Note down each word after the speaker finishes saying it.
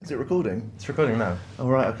Is it recording? It's recording now. All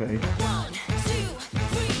right, okay. 1, 2, 3,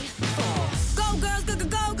 4. Go girls, go, go,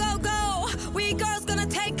 go, go, go. We girls gonna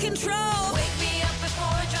take control. Wake me up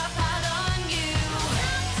before I drop out on you.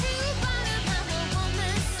 Not too bad about the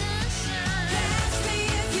woman's sunshine. Catch me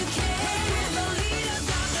if you can. The leaders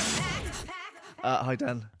of the pack. Hi,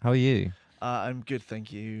 Dan. How are you? I'm good,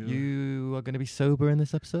 thank you. You are going to be sober in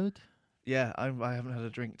this episode? Yeah, I haven't had a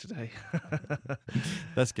drink today.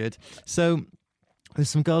 That's good. So, there's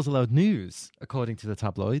some Girls Aloud news, according to the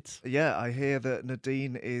tabloids. Yeah, I hear that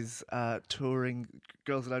Nadine is touring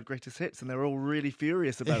Girls Aloud Greatest Hits, and they're all really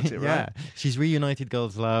furious about it, Yeah, right? she's reunited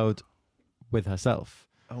Girls Aloud with herself.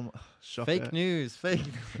 Oh, shocker. Fake news.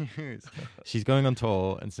 She's going on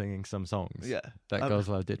tour and singing some songs Yeah. that Girls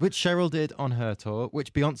Aloud did, which Cheryl did on her tour,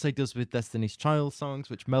 which Beyonce does with Destiny's Child songs,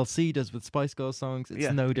 which Mel C does with Spice Girls songs.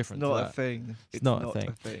 It's no different. It's not to a that. thing. It's not a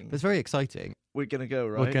thing. But it's very exciting. We're going to go,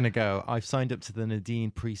 right? We're going to go. I've signed up to the Nadine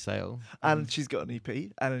pre-sale. And she's got an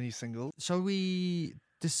EP and a new single. Shall we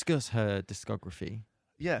discuss her discography?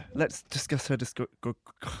 Yeah, let's discuss her Discography?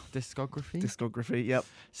 discography. Yep.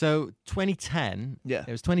 So 2010, Yeah.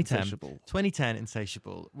 it was 2010. Insatiable. 2010,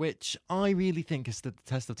 Insatiable, which I really think has stood the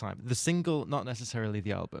test of time. The single, not necessarily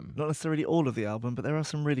the album. Not necessarily all of the album, but there are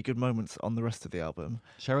some really good moments on the rest of the album.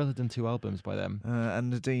 Cheryl had done 2 albums by then.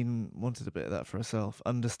 And Nadine wanted a bit of that for herself,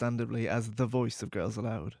 understandably, as the voice of Girls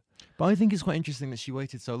Aloud. But I think it's quite interesting that she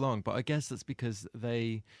waited so long. But I guess that's because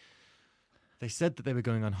they said that they were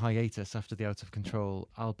going on hiatus after the Out of Control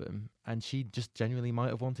album, and she just genuinely might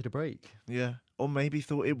have wanted a break. Yeah. Or maybe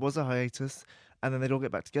thought it was a hiatus, and then they'd all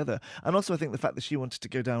get back together. And also I think the fact that she wanted to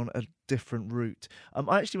go down a different route.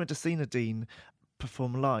 I actually went to see Nadine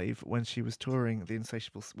perform live when she was touring the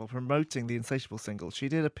Insatiable, promoting the Insatiable single. She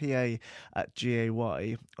did a PA at GAY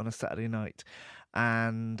on a Saturday night,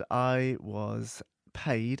 and I was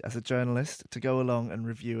paid as a journalist to go along and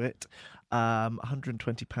review it.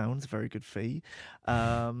 £120, very good fee.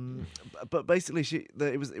 But basically,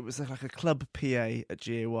 it was like a club PA at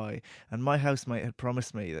GAY, and my housemate had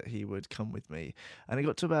promised me that he would come with me. And it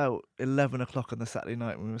got to about 11 o'clock on the Saturday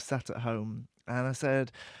night when we were sat at home, and I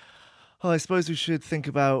said, I suppose we should think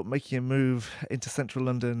about making a move into central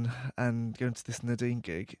London and going to this Nadine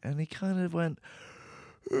gig. And he kind of went,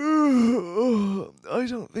 I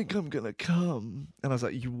don't think I'm going to come. And I was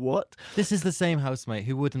like, you what? This is the same housemate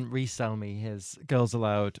who wouldn't resell me his Girls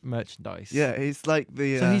Aloud merchandise. Yeah, he's like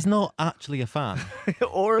the... So he's not actually a fan.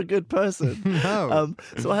 or a good person. No.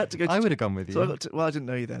 So I had to go to... I would have gone with you. So I got to, I didn't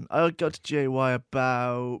know you then. I got to GAY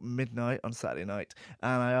about midnight on Saturday night,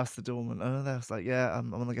 and I asked the doorman, I was like, yeah,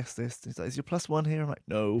 I'm on the guest list. He's like, is your +1 here? I'm like,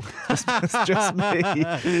 no, it's just me.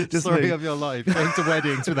 Just Story me. of your life, going to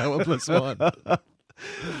weddings without a +1.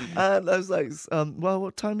 And I was like, well,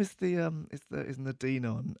 what time is is Nadine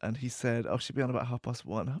on? And he said, she'll be on about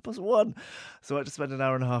 1:30. 1:30. So I had to spend an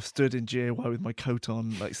hour and a half stood in GAY with my coat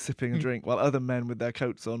on, like sipping a drink, while other men with their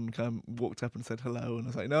coats on walked up and said hello. And I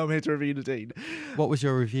was like, no, I'm here to review Nadine. What was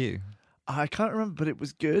your review? I can't remember, but it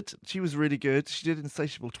was good. She was really good. She did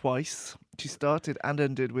Insatiable twice. She started and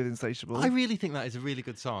ended with Insatiable. I really think that is a really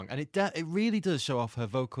good song, and it really does show off her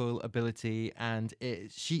vocal ability, and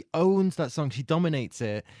she owns that song. She dominates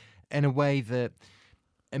it in a way that,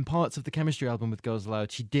 in parts of the Chemistry album with Girls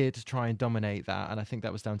Aloud, she did try and dominate that, and I think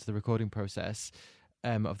that was down to the recording process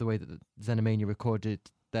of the way that Xenomania recorded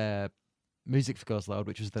their music for Girls Aloud,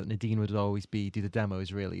 which was that Nadine would always do the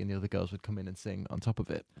demos, really, and the other girls would come in and sing on top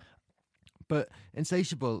of it. But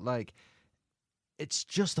Insatiable, it's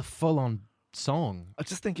just a full-on song. I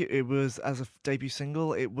just think it was, as a debut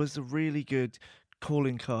single, it was a really good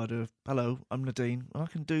calling card of, hello, I'm Nadine, and I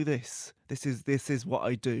can do this. This is what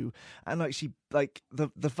I do. And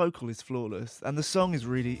the vocal is flawless, and the song is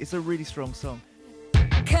it's a really strong song. 'Cause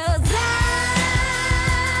I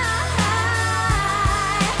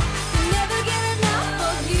never get enough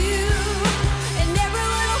of you, and every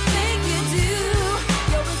little thing you do,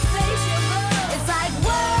 you're insatiable. It's like,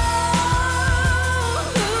 whoa,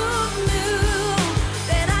 who knew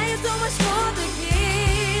that I had so much more to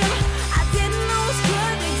give? I didn't know it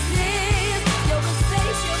could exist. You're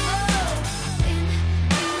insatiable.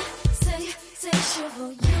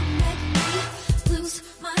 Insatiable, you make me lose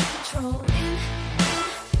my control.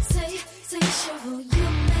 Insatiable, you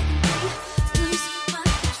make me lose my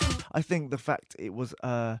control. I think the fact it was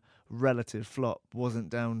a relative flop wasn't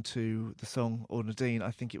down to the song or Nadine.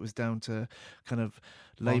 I think it was down to kind of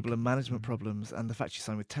label and management problems, and the fact she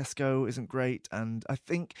signed with Tesco isn't great. And I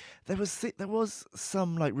think there was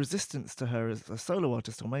some resistance to her as a solo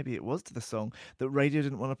artist, or maybe it was to the song, that radio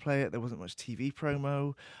didn't want to play it. There wasn't much TV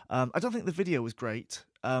promo. I don't think the video was great.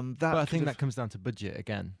 But I think that comes down to budget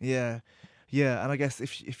again. Yeah. Yeah, and I guess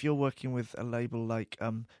if you're working with a label like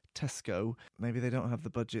Tesco, maybe they don't have the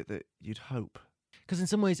budget that you'd hope. Because in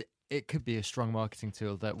some ways, it could be a strong marketing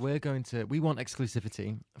tool that we want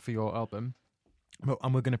exclusivity for your album,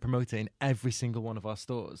 and we're going to promote it in every single one of our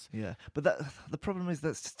stores. Yeah, but the problem is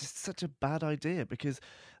that's just such a bad idea because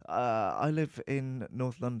I live in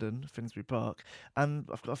North London, Finsbury Park, and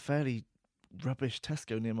I've got a fairly rubbish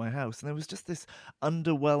Tesco near my house, and there was just this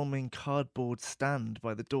underwhelming cardboard stand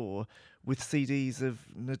by the door with CDs of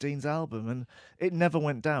Nadine's album, and it never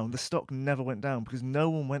went down. The stock never went down because no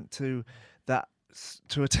one went to a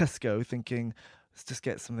Tesco thinking, let's just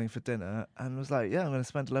get something for dinner, and was like, yeah, I'm going to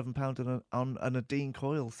spend £11 on a Nadine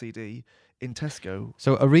Coyle CD in Tesco.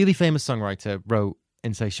 So a really famous songwriter wrote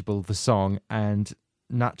Insatiable, the song, and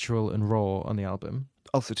Natural and Raw on the album.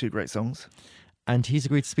 Also 2 great songs. And he's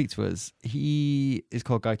agreed to speak to us. He is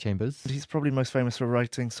called Guy Chambers. He's probably most famous for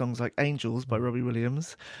writing songs like Angels by Robbie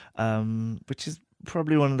Williams, which is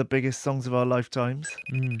probably one of the biggest songs of our lifetimes.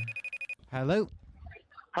 Hello.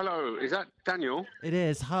 Hello, is that Daniel? It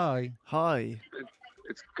is. Hi. Hi.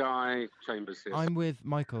 It's Guy Chambers here. I'm with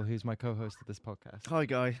Michael, who's my co-host of this podcast. Hi,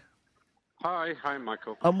 Guy. Hi,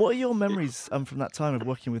 Michael. What are your memories from that time of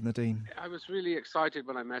working with Nadine? I was really excited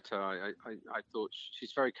when I met her. I thought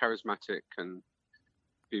she's very charismatic and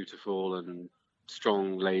beautiful and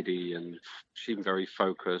strong lady, and she seemed very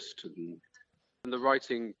focused. And the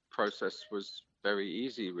writing process was very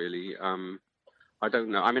easy, really. I don't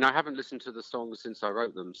know. I mean, I haven't listened to the songs since I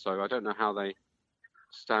wrote them, so I don't know how they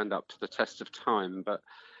stand up to the test of time. But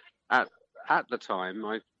at the time,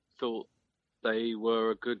 I thought they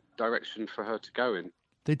were a good direction for her to go in.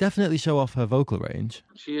 They definitely show off her vocal range.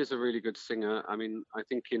 She is a really good singer. I mean, I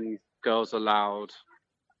think in Girls Aloud,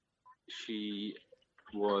 she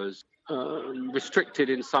was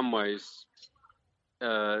restricted in some ways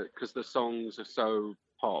because the songs are so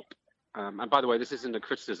pop. And by the way, this isn't a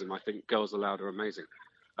criticism. I think Girls Aloud are amazing.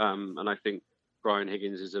 And I think Brian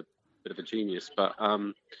Higgins is a bit of a genius. But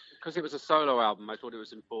because it was a solo album, I thought it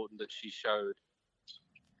was important that she showed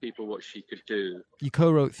people what she could do. You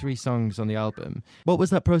co-wrote 3 songs on the album. What was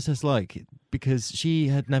that process like? Because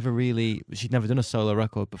she'd never done a solo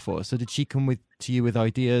record before. So did she come to you with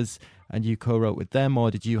ideas and you co-wrote with them, or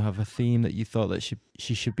did you have a theme that you thought that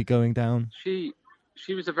she should be going down? She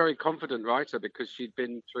was a very confident writer because she'd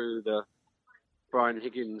been through the Brian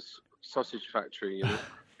Higgins sausage factory, you know,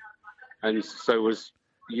 and so was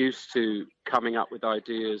used to coming up with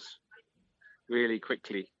ideas really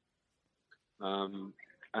quickly.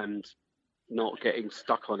 And not getting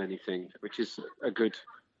stuck on anything, which is a good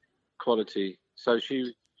quality. So I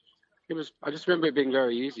just remember it being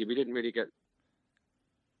very easy. We didn't really get,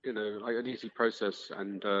 like an easy process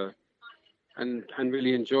and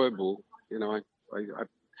really enjoyable. The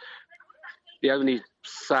only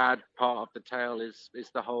sad part of the tale is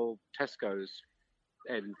the whole Tesco's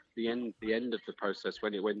end, the end of the process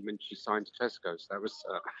when she signed to Tesco's. That was,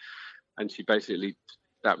 and she basically.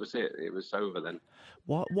 That was it. It was over then.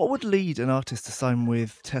 What would lead an artist to sign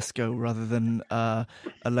with Tesco rather than a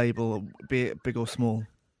label, be it big or small?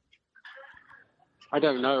 I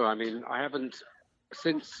don't know. I mean, I haven't,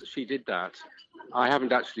 since she did that, I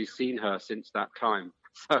haven't actually seen her since that time.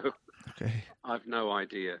 So okay. I've no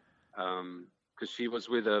idea. Because she was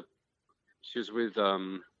with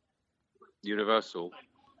Universal.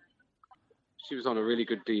 She was on a really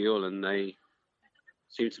good deal, and they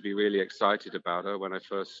seemed to be really excited about her when I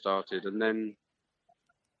first started, and then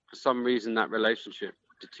for some reason that relationship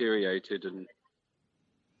deteriorated, and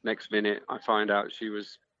next minute I find out she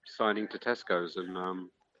was signing to Tesco's, and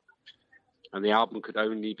the album could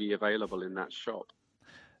only be available in that shop.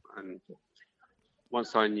 And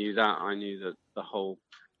once I knew that, I knew that the whole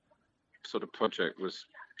sort of project was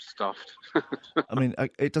stuffed. I mean,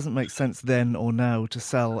 it doesn't make sense then or now to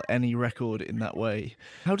sell any record in that way.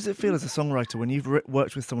 How does it feel as a songwriter when you've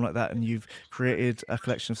worked with someone like that and you've created a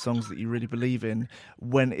collection of songs that you really believe in,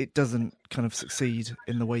 when it doesn't kind of succeed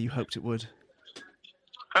in the way you hoped it would?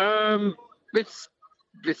 It's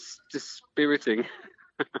dispiriting,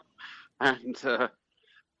 and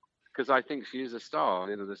because I think she is a star,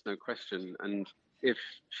 there's no question. And if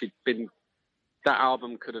she'd been, that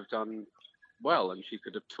album could have done well, and she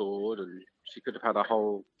could have toured, and she could have had a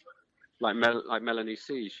whole, like Melanie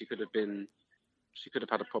C. She could have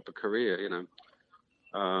had a proper career,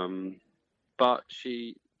 But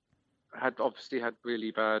she had obviously had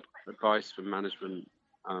really bad advice from management.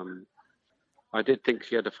 I did think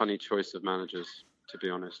she had a funny choice of managers, to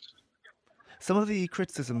be honest. Some of the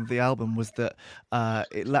criticism of the album was that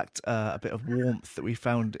it lacked a bit of warmth that we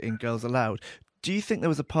found in Girls Aloud. Do you think there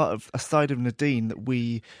was a side of Nadine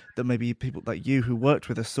that maybe people like you who worked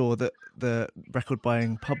with her saw that the record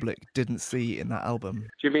buying public didn't see in that album?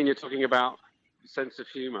 Do you mean you're talking about sense of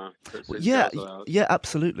humour? Yeah, yeah,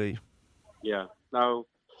 absolutely. Yeah. No.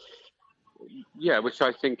 Yeah, which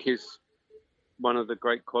I think is one of the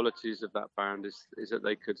great qualities of that band is that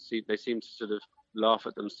they seem to sort of laugh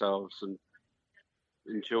at themselves and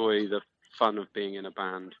enjoy the fun of being in a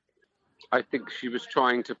band. I think she was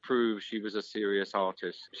trying to prove she was a serious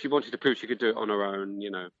artist. She wanted to prove she could do it on her own.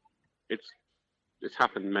 You know, it's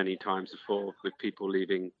happened many times before with people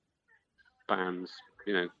leaving bands.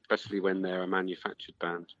 You know, especially when they're a manufactured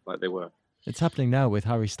band like they were. It's happening now with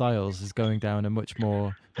Harry Styles is going down a much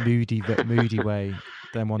more moody way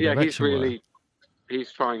than One Direction were.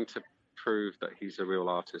 He's trying to prove that he's a real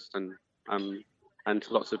artist, and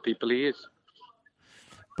to lots of people he is.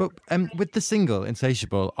 But with the single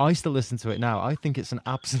Insatiable, I still listen to it now. I think it's an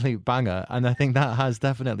absolute banger, and I think that has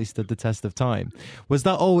definitely stood the test of time. Was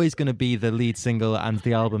that always going to be the lead single and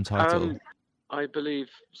the album title? I believe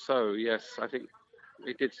so, yes. I think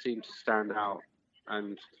it did seem to stand out,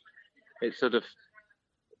 and it sort of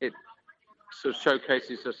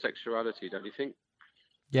showcases her sexuality, don't you think?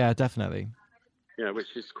 Yeah, definitely. Yeah,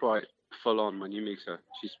 which is quite full on when you meet her.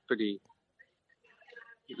 She's pretty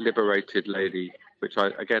liberated lady, which I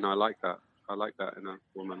like that. I like that in a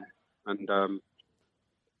woman. And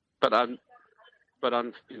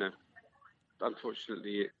you know,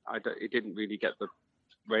 unfortunately, it didn't really get the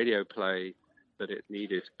radio play that it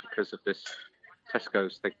needed because of this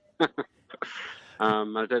Tesco's thing.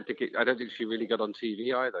 I don't think she really got on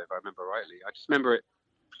TV either, if I remember rightly. I just remember it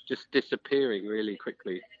just disappearing really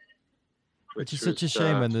quickly. Which is such a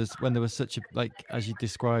shame when there was such a, like, as you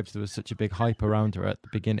described, there was such a big hype around her at the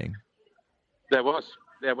beginning. There was.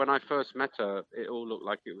 Yeah, when I first met her, it all looked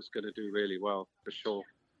like it was going to do really well, for sure.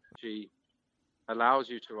 She allows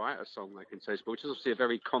you to write a song like Insatiable, which is obviously a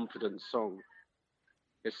very confident song.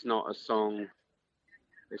 It's not a song,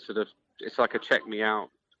 it's like a check me out,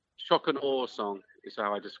 shock and awe song is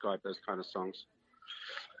how I describe those kind of songs.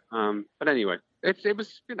 But anyway, it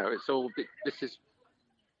was, you know,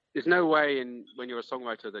 there's no way when you're a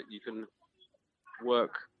songwriter that you can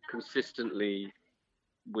work consistently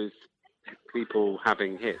with people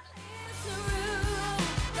having hits.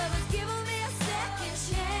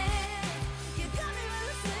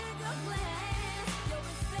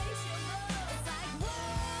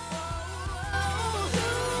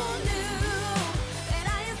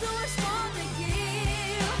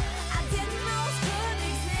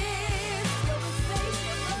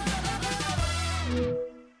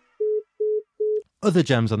 Other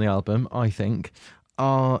gems on the album, I think,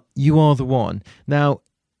 are You Are the One. Now,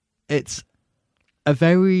 it's a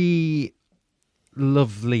very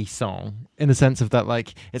lovely song in the sense of that,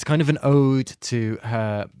 like, it's kind of an ode to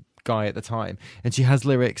her guy at the time. And she has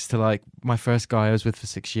lyrics to, like, my first guy I was with for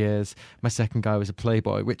 6 years, my second guy was a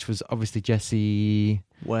playboy, which was obviously Jesse...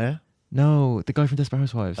 Where? No, the guy from Desperate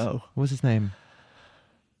Housewives. Oh. What was his name?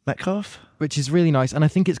 Metcalf? Which is really nice. And I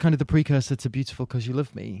think it's kind of the precursor to Beautiful 'Cause You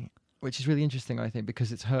Love Me, which is really interesting, I think,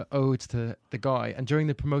 because it's her ode to the guy. And during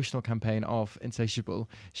the promotional campaign of Insatiable,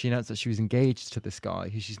 she announced that she was engaged to this guy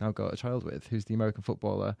who she's now got a child with, who's the American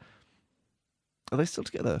footballer. Are they still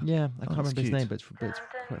together? Yeah, I can't remember his cute. name, but it's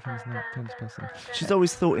quite a famous person. She's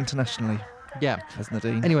always thought internationally Yeah. as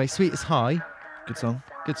Nadine. Anyway, Sweet as High. Good song.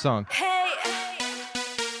 Good song. Hey,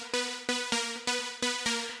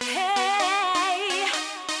 hey,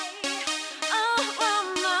 oh,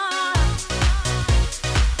 mama,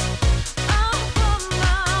 oh, mama,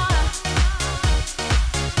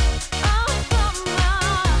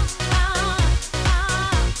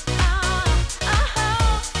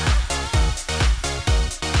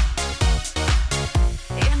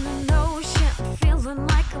 in an ocean, feeling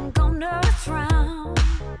like I'm gonna drown.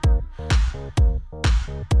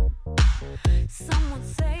 Someone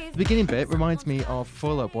save The beginning bit reminds me of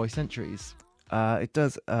Fall Out Boy Centuries. It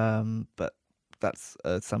does, but that's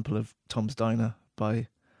a sample of Tom's Diner by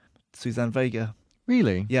Suzanne Vega.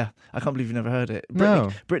 Really? Yeah, I can't believe you've never heard it.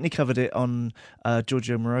 No. Brittany covered it on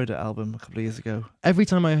Giorgio Moroder album a couple of years ago. Every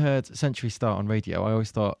time I heard Century start on radio, I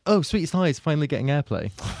always thought, oh, Sweet as High is finally getting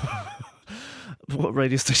airplay. What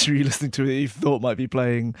radio station were you listening to that you thought might be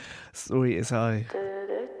playing Sweet as High?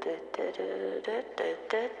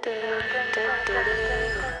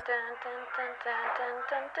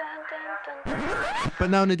 But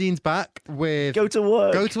now Nadine's back with Go to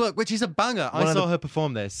Work. Go to Work, which is a banger. One I of saw the- her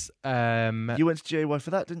perform this. You went to GAY for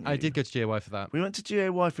that, didn't you? I did go to GAY for that. We went to GAY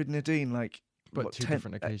for Nadine like But two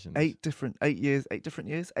different occasions. 8 different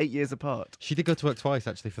years apart. She did go to work twice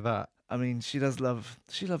actually for that. I mean, she loves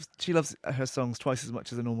her songs twice as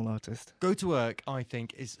much as a normal artist. Go to Work, I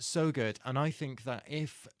think, is so good, and I think that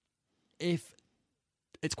if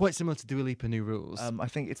it's quite similar to Dua Lipa New Rules. I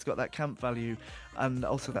think it's got that camp value and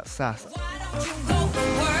also that sass. Why don't you go to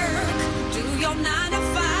work? Do your 9 to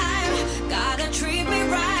 5. Gotta treat me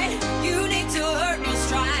right. You need to earn your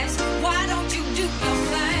stripes. Why don't you do your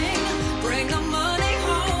thing? Bring the money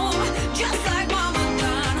home, just like mama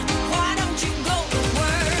done. Why don't you go to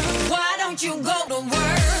work? Why don't you go to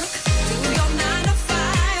work? Do your 9 to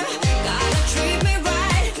 5. Gotta treat me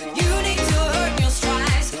right. You need to earn your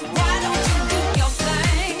stripes. Why don't you do your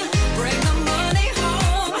thing? Bring the money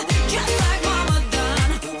home, just like mama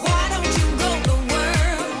done. Why don't you go to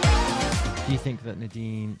work? Do you think that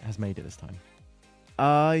Nadine has made it this time?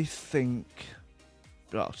 I think,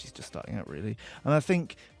 well, she's just starting out really, and I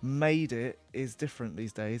think made it is different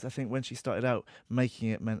these days. I think when she started out, making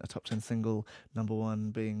it meant a top 10 single, number 1,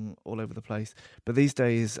 being all over the place. But these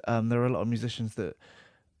days, there are a lot of musicians that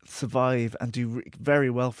survive and do very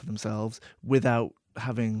well for themselves without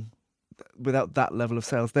that level of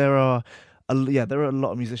sales. There are a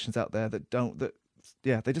lot of musicians out there that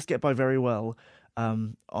they just get by very well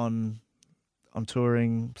on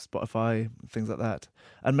touring, Spotify, things like that.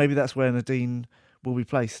 And maybe that's where Nadine will be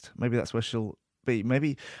placed. Maybe that's where she'll be.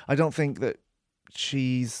 Maybe I don't think that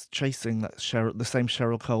she's chasing that the same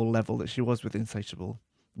Cheryl Cole level that she was with Insatiable,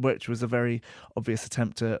 which was a very obvious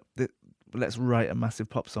attempt at let's write a massive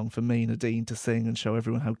pop song for me, Nadine, to sing and show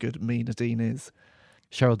everyone how good me, Nadine, is.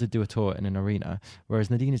 Cheryl did do a tour in an arena, whereas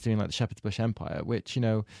Nadine is doing like the Shepherd's Bush Empire, which, you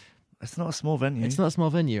know, it's not a small venue. It's not a small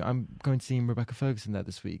venue. I'm going to see Rebecca Ferguson there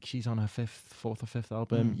this week. She's on her 4th or 5th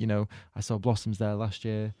album. You know, I saw Blossoms there last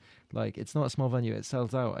year. Like, it's not a small venue. It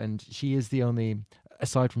sells out. And she is the only,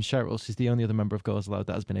 aside from Cheryl, she's the only other member of Girls Aloud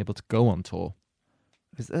that has been able to go on tour.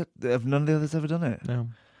 Have none of the others ever done it? No.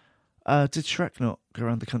 Did Shrek not go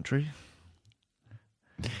around the country?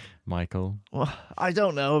 Michael. Well, I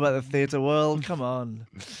don't know about the theatre world. Come on.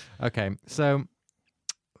 Okay, so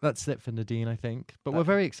that's it for Nadine, I think. But we're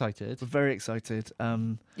very excited. We're very excited.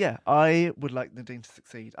 I would like Nadine to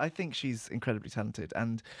succeed. I think she's incredibly talented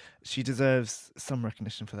and she deserves some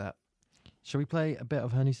recognition for that. Shall we play a bit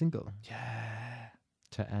of her new single? Yeah.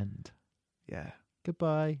 To end. Yeah.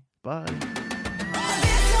 Goodbye. Bye. This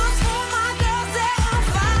one's for my girls that are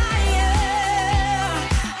fine.